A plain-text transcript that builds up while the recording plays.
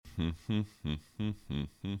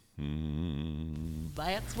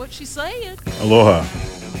That's what she said. Aloha.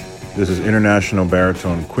 This is international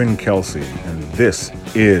baritone Quinn Kelsey, and this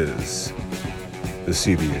is the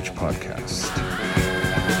CBH Podcast.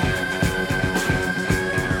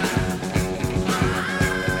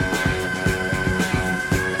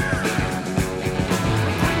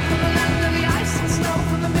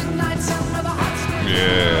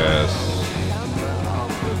 Yes.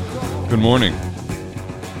 Good morning.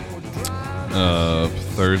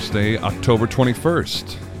 Thursday, October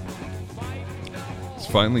 21st. It's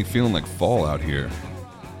finally feeling like fall out here.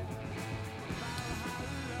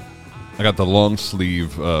 I got the long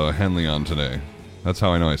sleeve Henley on today. That's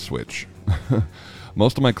how I know I switch.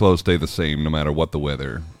 Most of my clothes stay the same no matter what the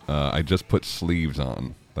weather. I just put sleeves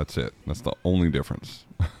on. That's it. That's the only difference.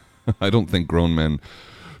 I don't think grown men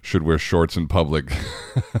should wear shorts in public.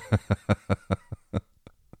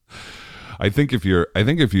 I think if you're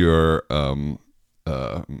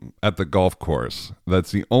at the golf course,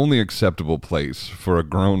 that's the only acceptable place for a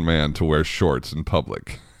grown man to wear shorts in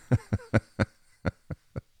public.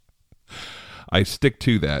 I stick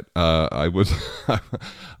to that. I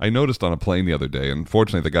noticed on a plane the other day, and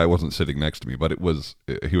fortunately the guy wasn't sitting next to me, but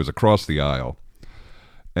he was across the aisle,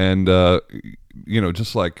 and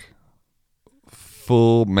just like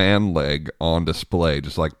full man leg on display,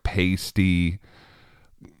 just like pasty,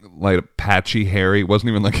 like patchy hairy. It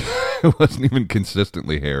wasn't even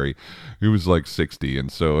consistently hairy. He was like 60,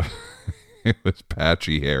 and so it was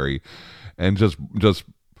patchy hairy and just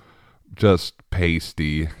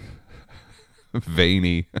pasty,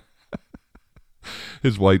 veiny.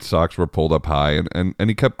 His white socks were pulled up high, and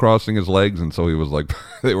he kept crossing his legs, and so he was like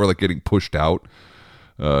they were like getting pushed out.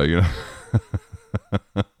 I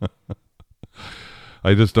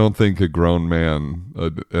just don't think a grown man,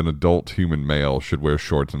 an adult human male, should wear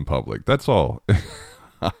shorts in public. That's all.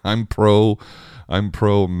 I'm pro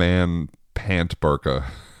man pant burqa.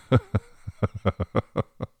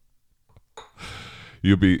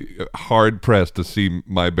 You'll be hard pressed to see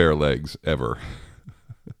my bare legs ever.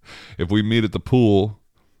 If we meet at the pool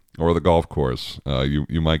or the golf course,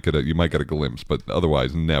 you might get a glimpse, but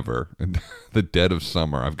otherwise never. In the dead of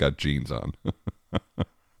summer, I've got jeans on.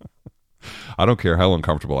 I don't care how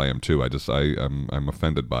uncomfortable I am too. I'm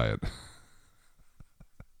offended by it.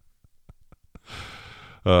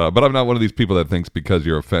 But I'm not one of these people that thinks because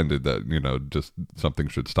you're offended that, just something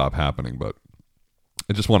should stop happening. But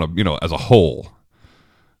I just want to, as a whole,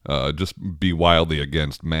 just be wildly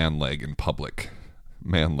against man leg in public.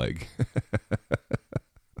 Man leg.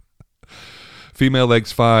 Female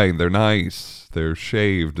leg's fine. They're nice. They're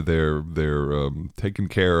shaved. They're taken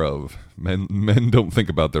care of. Men don't think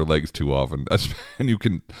about their legs too often, and you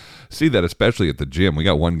can see that especially at the gym. We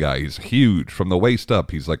got one guy. He's huge from the waist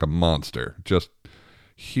up. He's like a monster. Just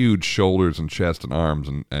huge shoulders and chest and arms,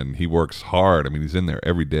 and he works hard. I mean, he's in there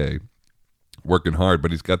every day, working hard.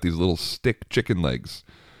 But he's got these little stick chicken legs.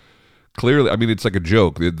 Clearly, I mean, it's like a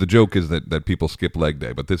joke. The joke is that people skip leg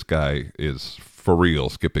day, but this guy is for real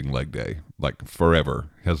skipping leg day, like forever.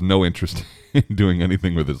 He has no interest in doing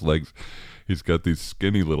anything with his legs. He's got these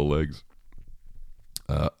skinny little legs.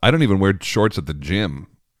 I don't even wear shorts at the gym.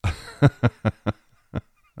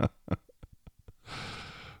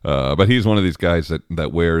 But he's one of these guys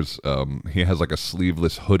that wears, he has like a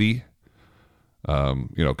sleeveless hoodie,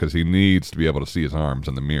 because he needs to be able to see his arms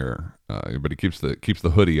in the mirror. But he keeps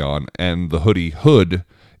the hoodie on, and the hoodie hood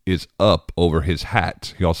is up over his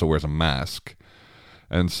hat. He also wears a mask.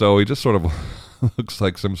 And so he just sort of looks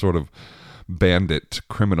like some sort of bandit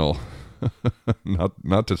criminal.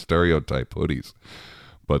 Not to stereotype hoodies.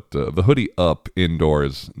 But the hoodie up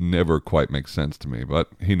indoors never quite makes sense to me, but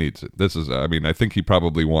he needs it. I think he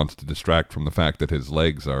probably wants to distract from the fact that his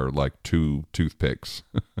legs are like two toothpicks.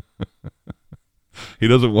 He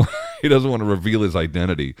doesn't want to reveal his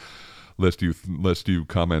identity lest you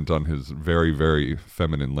comment on his very, very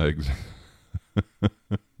feminine legs.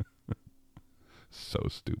 So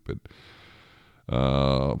stupid.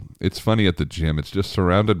 It's funny at the gym. It's just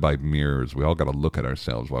surrounded by mirrors. We all got to look at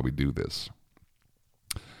ourselves while we do this.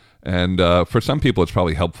 And for some people, it's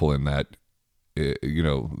probably helpful in that,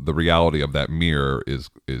 the reality of that mirror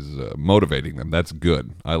is motivating them. That's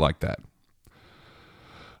good. I like that.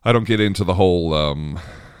 I don't get into the whole,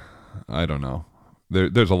 I don't know.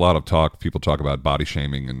 There's a lot of talk. People talk about body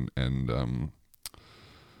shaming and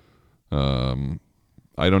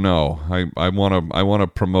I don't know. I want to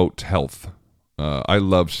promote health. I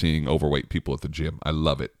love seeing overweight people at the gym. I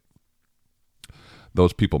love it.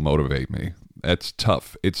 Those people motivate me. It's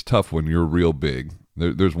tough. It's tough when you're real big.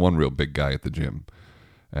 There's one real big guy at the gym,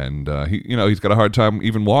 And he's got a hard time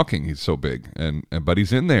even walking. He's so big, but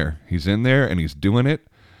he's in there. He's in there, and he's doing it,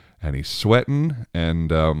 and he's sweating.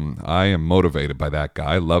 And I am motivated by that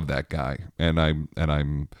guy. I love that guy, and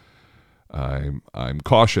I'm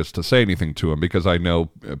cautious to say anything to him because I know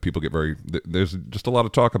people get very. There's just a lot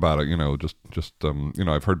of talk about it.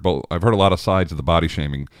 I've heard a lot of sides of the body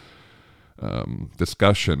shaming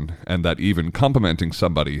discussion, and that even complimenting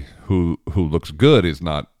somebody who looks good is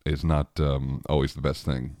not always the best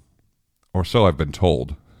thing, or so I've been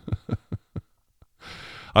told.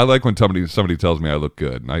 I like when somebody tells me I look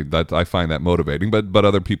good, and I find that motivating. But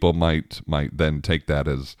other people might then take that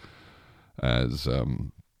as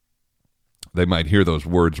they might hear those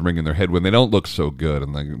words ring in their head when they don't look so good,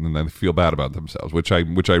 and then they feel bad about themselves, which I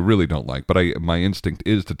really don't like. But my instinct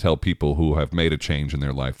is to tell people who have made a change in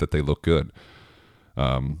their life that they look good.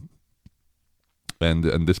 And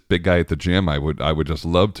this big guy at the gym, I would just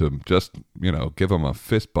love to just give him a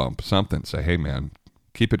fist bump, something. Say, hey man,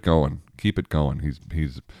 keep it going. He's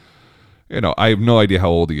I have no idea how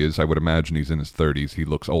old he is. I would imagine he's in his 30s. He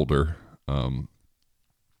looks older,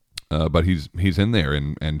 but he's in there,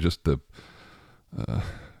 and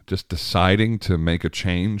just deciding to make a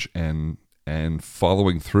change and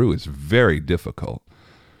following through is very difficult.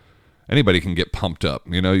 Anybody can get pumped up.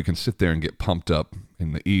 You can sit there and get pumped up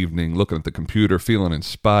in the evening, looking at the computer, feeling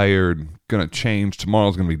inspired, going to change.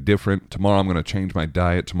 Tomorrow's going to be different. Tomorrow I'm going to change my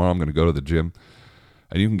diet. Tomorrow I'm going to go to the gym.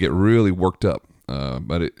 And you can get really worked up.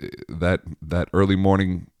 But that early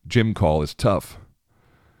morning gym call is tough.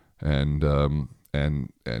 And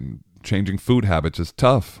changing food habits is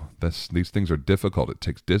tough. These things are difficult. It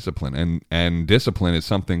takes discipline. And discipline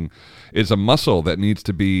is a muscle that needs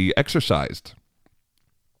to be exercised.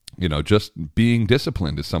 Just being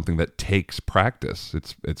disciplined is something that takes practice.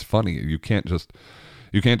 It's funny. You can't just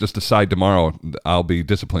decide tomorrow I'll be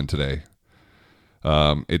disciplined today.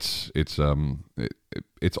 It's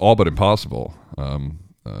all but impossible.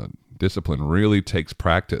 Discipline really takes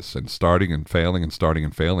practice, and starting and failing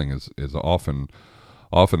is often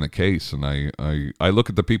the case. And I look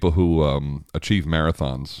at the people who achieve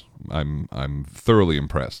marathons. I'm thoroughly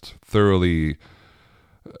impressed.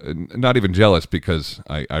 Not even jealous, because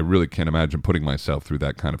I really can't imagine putting myself through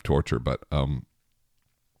that kind of torture. But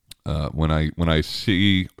when I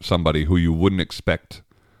see somebody who you wouldn't expect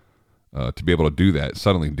to be able to do that,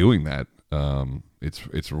 suddenly doing that,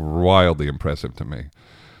 it's wildly impressive to me.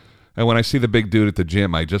 And when I see the big dude at the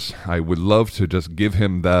gym, I would love to just give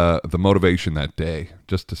him the motivation that day,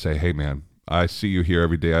 just to say, hey man, I see you here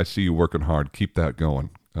every day. I see you working hard. Keep that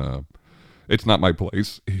going. It's not my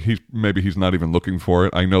place. Maybe he's not even looking for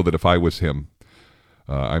it. I know that if I was him,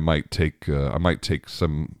 I might take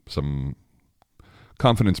some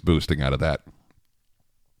confidence boosting out of that.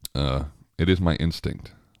 It is my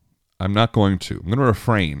instinct. I'm not going to. I'm going to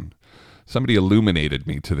refrain. Somebody illuminated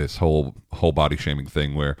me to this whole body shaming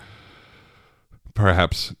thing, where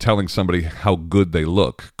perhaps telling somebody how good they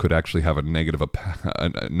look could actually have a negative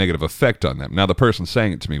effect on them. Now, the person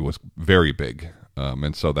saying it to me was very big.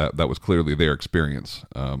 And so that was clearly their experience.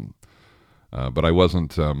 But I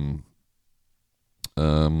wasn't,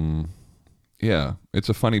 it's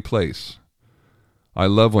a funny place. I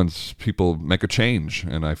love when people make a change,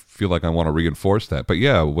 and I feel like I want to reinforce that. But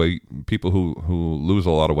yeah, people who lose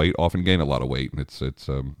a lot of weight often gain a lot of weight, and it's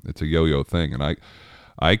a yo-yo thing. And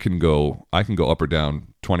I can go up or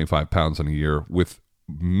down 25 pounds in a year with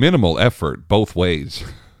minimal effort both ways.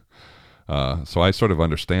 So I sort of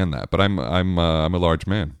understand that, but I'm a large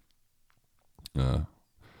man.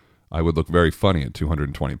 I would look very funny at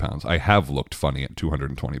 220 pounds. I have looked funny at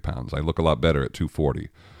 220 pounds. I look a lot better at 240,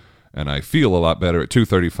 and I feel a lot better at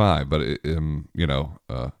 235. But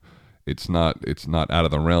it's not out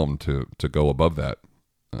of the realm to go above that.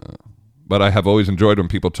 But I have always enjoyed when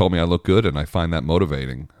people told me I look good, and I find that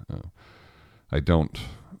motivating.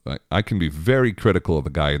 I can be very critical of the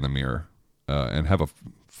guy in the mirror, and have a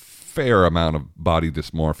fair amount of body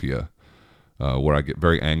dysmorphia, where I get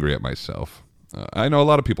very angry at myself. I know a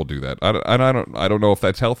lot of people do that. I don't know if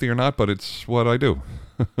that's healthy or not, but it's what I do.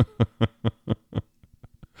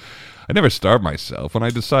 I never starve myself. When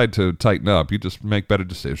I decide to tighten up, you just make better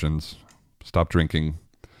decisions. Stop drinking.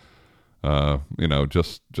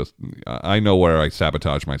 Just I know where I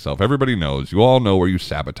sabotage myself. Everybody knows. You all know where you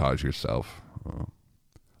sabotage yourself. A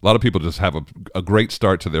lot of people just have a great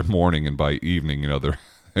start to their morning, and by evening,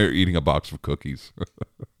 they're eating a box of cookies.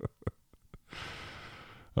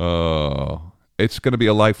 It's going to be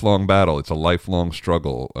a lifelong battle. It's a lifelong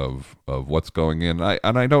struggle of what's going in. I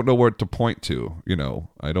don't know where to point to.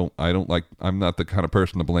 I'm not the kind of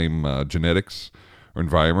person to blame genetics or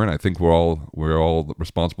environment. I think we're all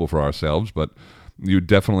responsible for ourselves. But you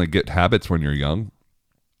definitely get habits when you're young.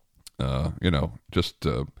 What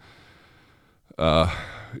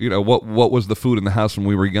was the food in the house when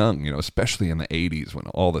we were young? Especially in the 80s when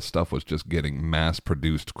all this stuff was just getting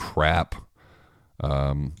mass-produced crap.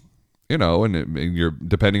 And you're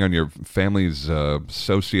depending on your family's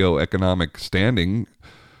socioeconomic standing,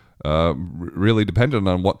 really dependent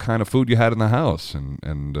on what kind of food you had in the house.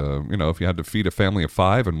 And if you had to feed a family of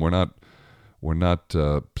 5 and we're not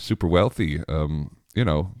super wealthy,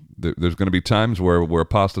 there's going to be times where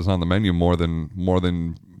pasta's on the menu more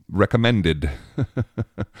than recommended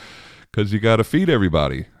because you got to feed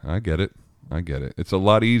everybody. I get it. It's a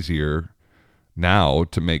lot easier now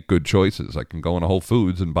to make good choices. I can go into Whole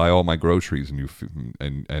Foods and buy all my groceries, and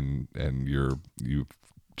you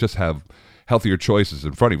just have healthier choices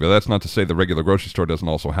in front of you. That's not to say the regular grocery store doesn't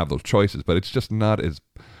also have those choices, but it's just not as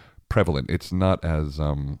prevalent. It's not as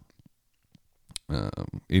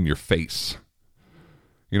in your face.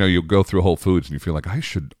 You go through Whole Foods and you feel like I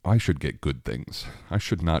should get good things. I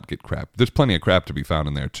should not get crap. There's plenty of crap to be found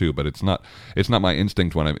in there too, but it's not my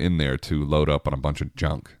instinct when I'm in there to load up on a bunch of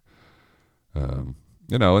junk. And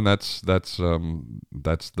that's the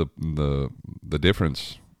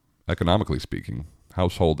difference, economically speaking,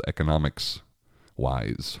 household economics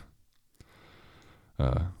wise.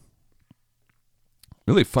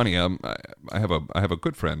 Really funny. I have a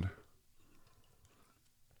good friend.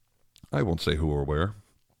 I won't say who or where,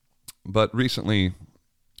 but recently,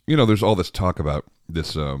 there's all this talk about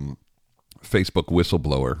this Facebook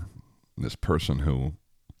whistleblower, this person who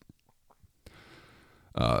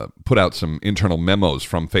put out some internal memos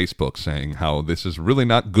from Facebook saying how this is really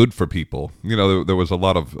not good for people. There was a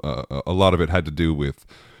lot of it had to do with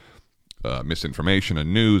misinformation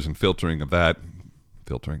and news and filtering,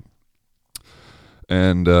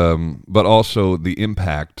 and but also the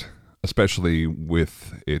impact, especially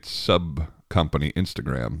with its sub company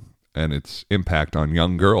Instagram and its impact on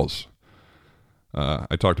young girls.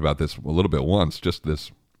 I talked about this a little bit once, just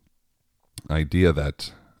this idea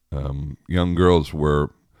that young girls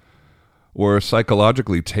were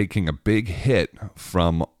psychologically taking a big hit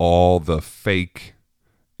from all the fake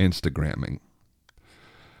Instagramming.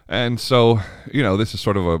 And so, this is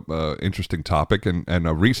sort of a interesting topic and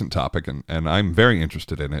a recent topic, and I'm very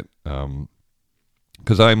interested in it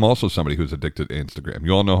because I'm also somebody who's addicted to Instagram.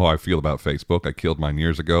 You all know how I feel about Facebook. I killed mine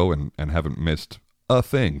years ago and haven't missed a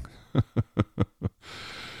thing.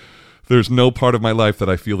 There's no part of my life that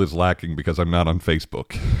I feel is lacking because I'm not on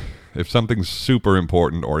Facebook. If something's super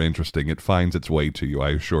important or interesting, it finds its way to you, I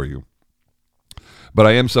assure you. But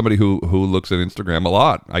I am somebody who looks at Instagram a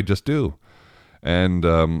lot. I just do. And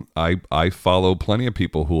I follow plenty of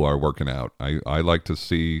people who are working out. I like to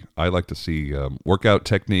see workout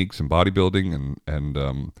techniques and bodybuilding,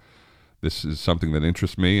 and this is something that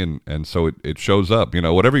interests me, and so it shows up.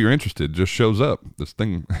 Whatever you're interested, just shows up. This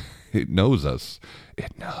thing, it knows us.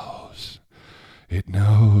 It knows.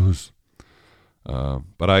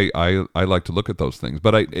 But I like to look at those things,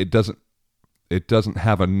 but it doesn't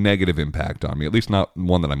have a negative impact on me, at least not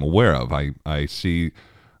one that I'm aware of. I see,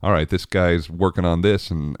 all right, this guy's working on this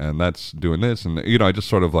and that's doing this, and I just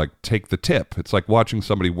sort of like take the tip. It's like watching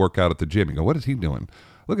somebody work out at the gym. You go, what is he doing?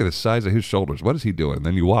 Look at the size of his shoulders. What is he doing? And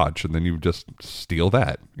then you watch, and then you just steal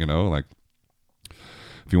that. Like,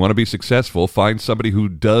 if you want to be successful, find somebody who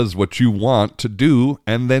does what you want to do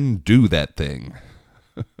and then do that thing.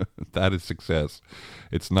 That is success.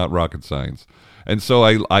 It's not rocket science. And so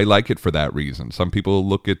I like it for that reason. Some people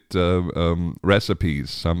look at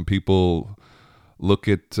recipes. Some people look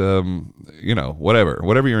at,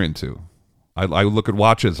 whatever you're into. I look at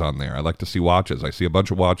watches on there. I like to see watches. I see a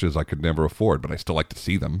bunch of watches I could never afford, but I still like to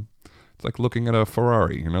see them. It's like looking at a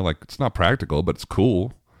Ferrari. It's not practical, but it's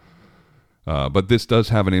cool. But this does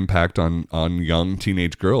have an impact on young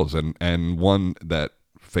teenage girls, and one that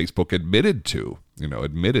Facebook admitted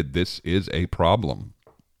this is a problem.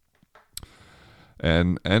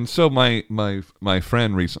 And so my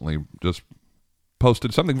friend recently just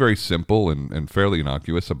posted something very simple and fairly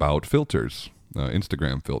innocuous about filters,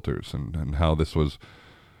 Instagram filters, and how this was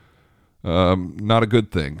not a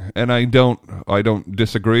good thing. And I don't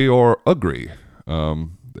disagree or agree.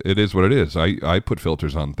 It is what it is. I put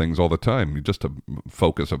filters on things all the time just to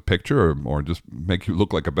focus a picture or just make you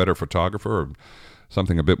look like a better photographer or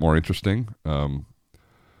something a bit more interesting.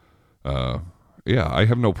 Yeah, I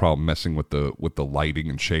have no problem messing with the lighting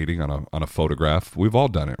and shading on a photograph. We've all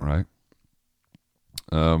done it, right?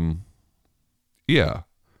 Yeah.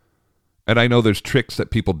 And I know there's tricks that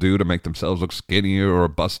people do to make themselves look skinnier or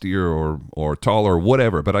bustier or taller or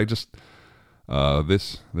whatever, but I just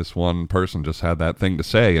this one person just had that thing to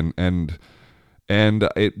say, and And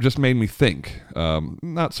it just made me think,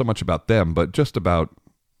 not so much about them, but just about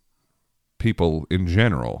people in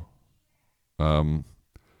general.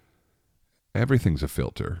 Everything's a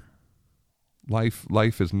filter.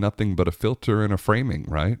 Life is nothing but a filter and a framing,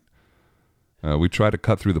 right? We try to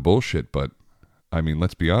cut through the bullshit, but I mean,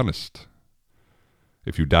 let's be honest.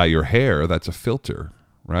 If you dye your hair, that's a filter,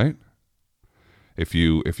 right? If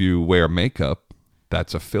you wear makeup,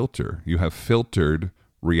 that's a filter. You have filtered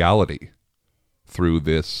reality through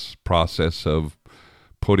this process of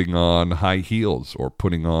putting on high heels or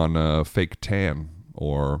putting on a fake tan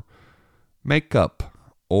or makeup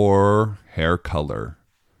or hair color.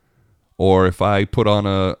 Or if I put on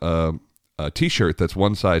a t-shirt that's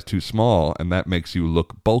one size too small and that makes you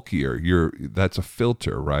look bulkier, that's a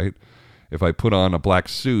filter, right? If I put on a black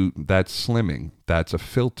suit, that's slimming. That's a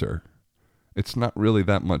filter. It's not really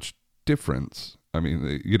that much difference. I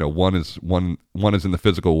mean, one is in the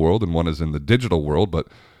physical world and one is in the digital world, but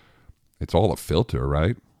it's all a filter,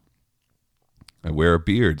 right? I wear a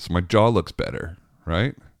beard, so my jaw looks better,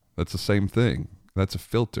 right? That's the same thing. That's a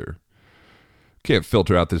filter. Can't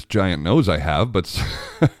filter out this giant nose I have, but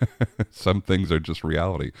some things are just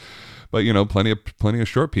reality. But plenty of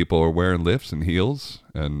short people are wearing lifts and heels,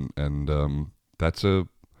 and that's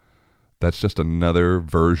just another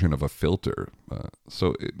version of a filter.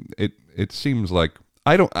 So it seems like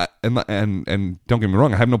and don't get me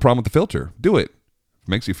wrong, I have no problem with the filter. Do it. If it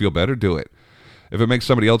makes you feel better, do it. If it makes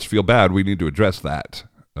somebody else feel bad, we need to address that.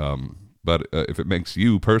 But if it makes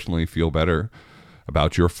you personally feel better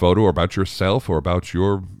about your photo or about yourself or about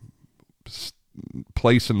your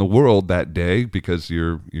place in the world that day because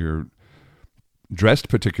you're dressed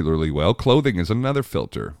particularly well, clothing is another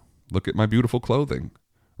filter. Look at my beautiful clothing,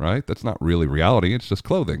 right? That's not really reality. It's just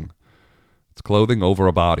clothing. It's clothing over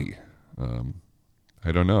a body.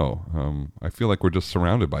 I don't know. I feel like we're just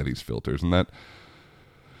surrounded by these filters, and that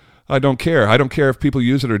I don't care. I don't care if people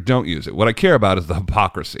use it or don't use it. What I care about is the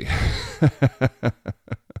hypocrisy.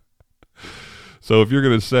 So if you're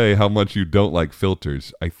going to say how much you don't like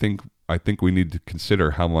filters, I think we need to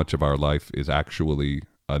consider how much of our life is actually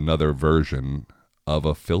another version of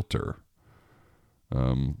a filter.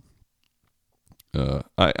 I'm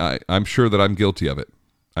sure that I'm guilty of it.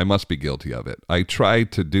 I must be guilty of it. I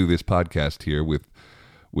tried to do this podcast here with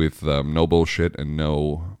no bullshit and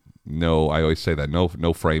no. I always say that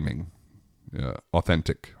no framing,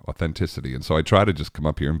 authenticity, and so I try to just come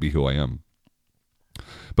up here and be who I am.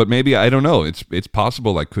 But maybe, I don't know. It's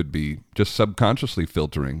possible I could be just subconsciously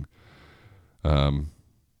filtering.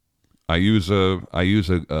 I use a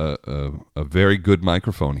very good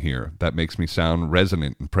microphone here that makes me sound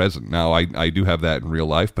resonant and present. Now I do have that in real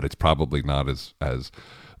life, but it's probably not as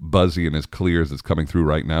buzzy and as clear as it's coming through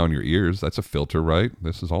right now in your ears. That's a filter, right?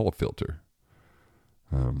 This is all a filter.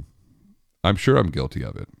 I'm sure I'm guilty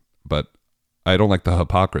of it, but I don't like the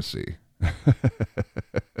hypocrisy.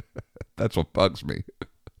 That's what bugs me.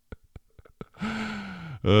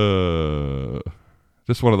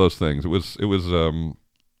 Just one of those things.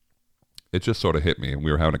 It just sort of hit me, and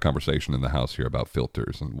we were having a conversation in the house here about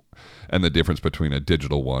filters and the difference between a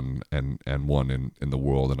digital one and one in the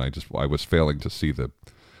world, and I was failing to see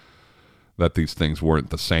that these things weren't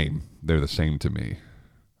the same. They're the same to me.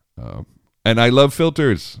 And I love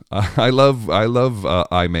filters. I love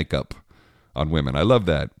eye makeup on women. I love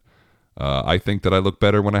that. I think that I look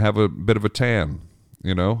better when I have a bit of a tan.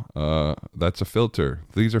 That's a filter.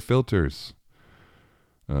 These are filters.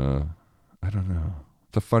 I don't know.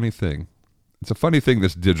 It's a funny thing. It's a funny thing,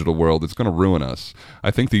 this digital world. It's going to ruin us.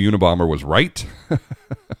 I think the Unabomber was right.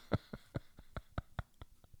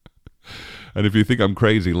 And if you think I'm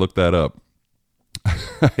crazy, look that up.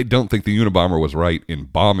 I don't think the Unabomber was right in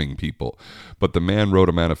bombing people, but the man wrote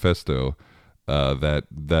a manifesto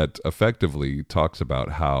that effectively talks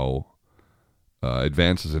about how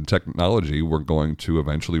advances in technology were going to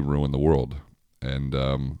eventually ruin the world. And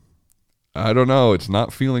I don't know, it's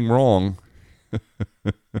not feeling wrong.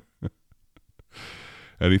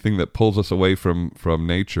 Anything that pulls us away from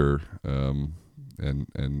nature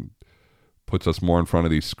and puts us more in front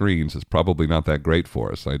of these screens is probably not that great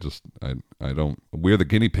for us. I don't. We're the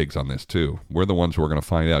guinea pigs on this too. We're the ones who are going to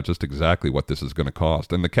find out just exactly what this is going to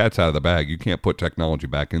cost. And the cat's out of the bag. You can't put technology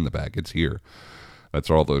back in the bag. It's here. That's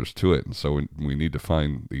all there's to it. And so we need to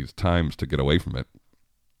find these times to get away from it.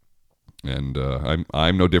 And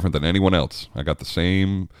I'm no different than anyone else. I got the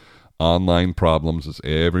same online problems as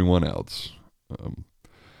everyone else.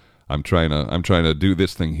 I'm trying to do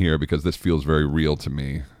this thing here because this feels very real to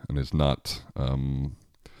me and is not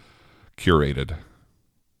curated.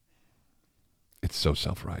 It's so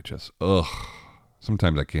self-righteous. Ugh.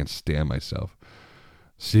 Sometimes I can't stand myself.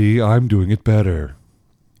 See, I'm doing it better.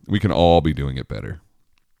 We can all be doing it better.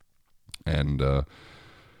 And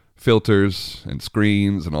filters and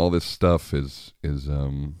screens and all this stuff is it's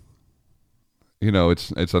a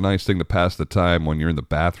nice thing to pass the time when you're in the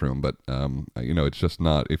bathroom, but it's just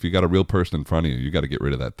not. If you got a real person in front of you, you got to get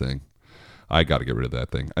rid of that thing. I got to get rid of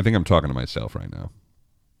that thing. I think I'm talking to myself right now.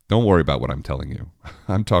 Don't worry about what I'm telling you.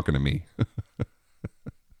 I'm talking to me.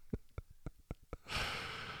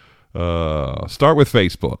 Start with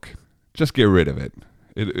Facebook. Just get rid of it.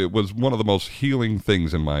 It was one of the most healing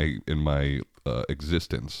things in my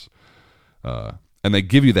existence. And they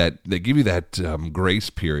give you that grace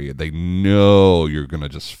period. They know you're gonna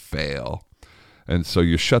just fail, and so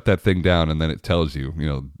you shut that thing down. And then it tells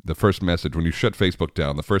you, the first message when you shut Facebook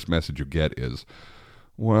down, the first message you get is,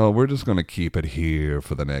 "Well, we're just gonna keep it here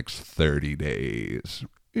for the next 30 days.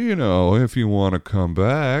 If you want to come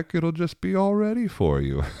back, it'll just be all ready for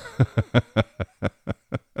you."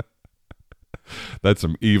 That's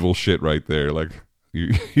some evil shit right there. Like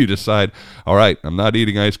you decide, all right, I'm not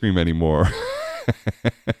eating ice cream anymore.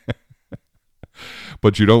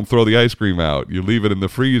 But you don't throw the ice cream out. You leave it in the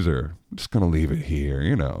freezer. I'm just going to leave it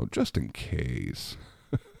here, just in case.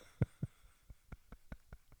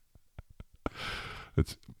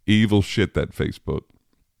 It's evil shit, that Facebook.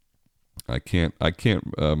 I can't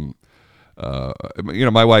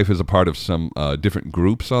my wife is a part of some different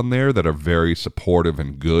groups on there that are very supportive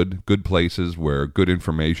and good places where good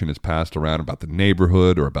information is passed around about the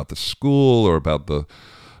neighborhood or about the school or about the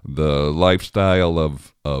lifestyle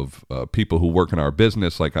of people who work in our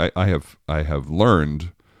business. Like I have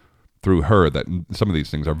learned through her that some of these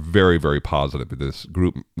things are very, very positive. This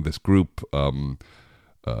group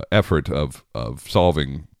effort of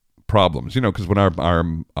solving problems, because when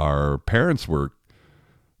our parents were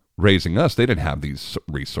raising us, they didn't have these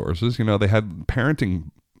resources. They had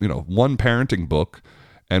parenting, one parenting book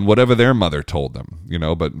and whatever their mother told them,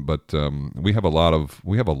 but we have a lot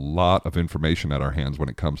of information at our hands when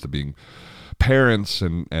it comes to being parents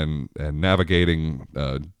and navigating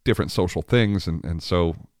different social things. And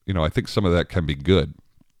so, I think some of that can be good,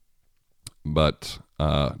 but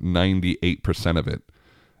 98% of it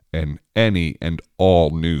and any and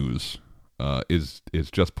all news is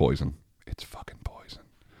just poison. It's fucking poison.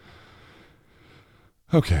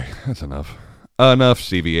 Okay, that's enough. Enough,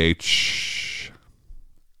 CVH.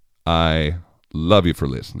 I love you for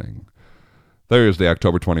listening. Thursday,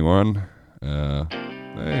 October 21.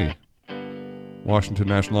 Hey, Washington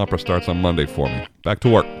National Opera starts on Monday for me. Back to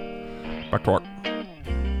work.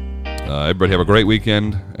 Everybody have a great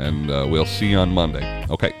weekend, and we'll see you on Monday.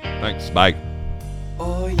 Okay, thanks. Bye.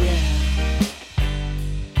 Oh, yeah.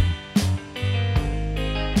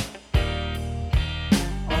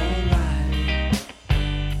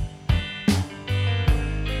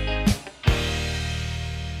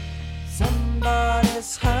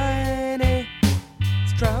 Somebody's hiding,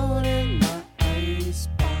 it's drowning my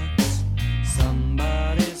icebox.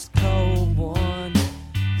 Somebody's cold one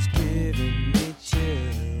is giving me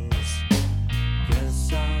chills.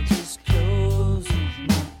 Guess I'll just close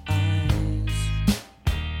my eyes.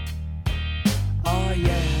 Oh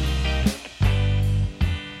yeah,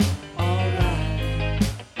 alright,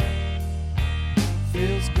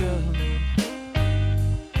 feels good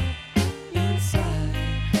inside.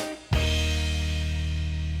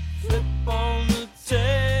 Flip on the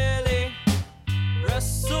telly,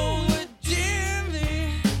 wrestle with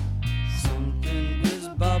Jimmy. Something is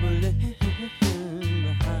bubbling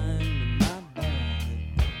behind my back.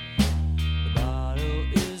 The bottle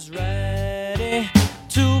is ready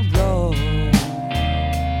to blow.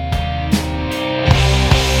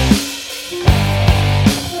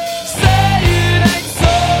 Say it ain't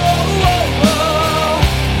so.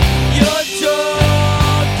 Your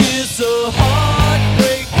joke is a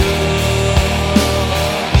heartbreaker.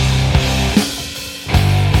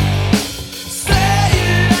 Say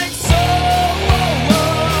it ain't so.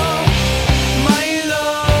 My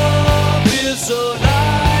love is a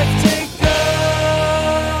life taker.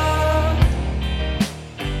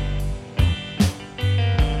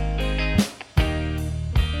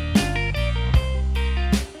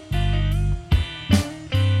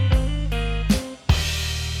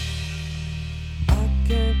 I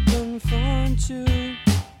can't confront you,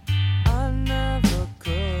 I never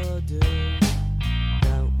could do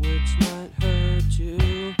that which might hurt you.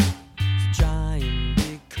 So try and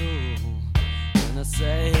be cool when I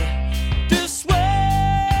say